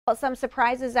Some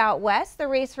surprises out west. The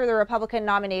race for the Republican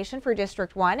nomination for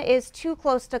District 1 is too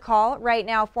close to call. Right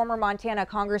now, former Montana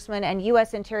Congressman and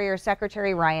U.S. Interior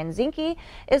Secretary Ryan Zinke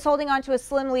is holding on to a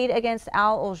slim lead against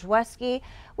Al Olszewski.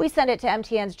 We send it to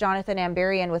MTN's Jonathan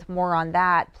Ambarian with more on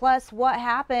that, plus what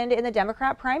happened in the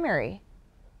Democrat primary.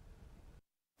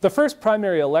 The first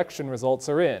primary election results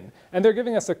are in, and they're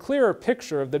giving us a clearer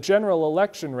picture of the general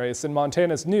election race in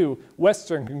Montana's new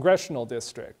Western Congressional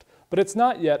District. But it's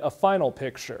not yet a final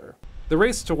picture. The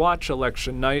race to watch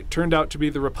election night turned out to be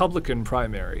the Republican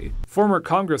primary. Former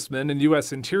Congressman and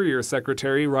U.S. Interior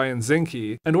Secretary Ryan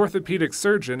Zinke and orthopedic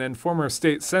surgeon and former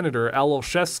state senator Al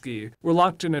Olszewski were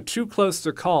locked in a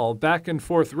too-close-to-call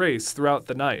back-and-forth race throughout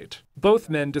the night. Both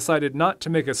men decided not to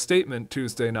make a statement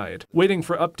Tuesday night, waiting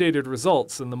for updated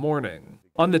results in the morning.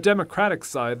 On the Democratic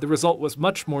side, the result was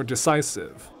much more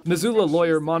decisive. Missoula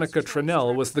lawyer Monica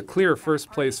Tranell was the clear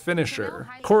first-place finisher.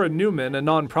 Cora Newman, a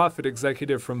nonprofit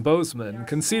executive from Bozeman,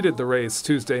 conceded the race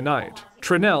Tuesday night.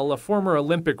 Tranell, a former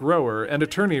Olympic rower and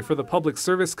attorney for the Public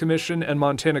Service Commission and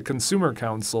Montana Consumer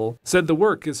Council, said the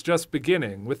work is just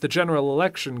beginning, with the general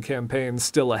election campaign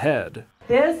still ahead.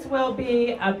 This will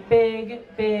be a big,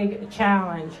 big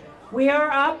challenge. We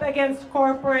are up against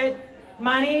corporate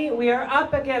money, we are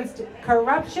up against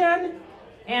corruption,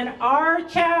 and our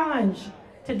challenge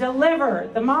to deliver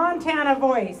the Montana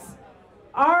voice,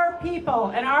 our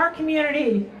people and our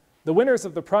community. The winners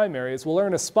of the primaries will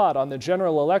earn a spot on the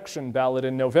general election ballot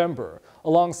in November,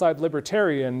 alongside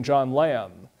Libertarian John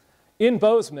Lamb. In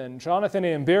Bozeman, Jonathan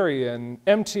Ambarian,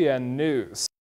 MTN News.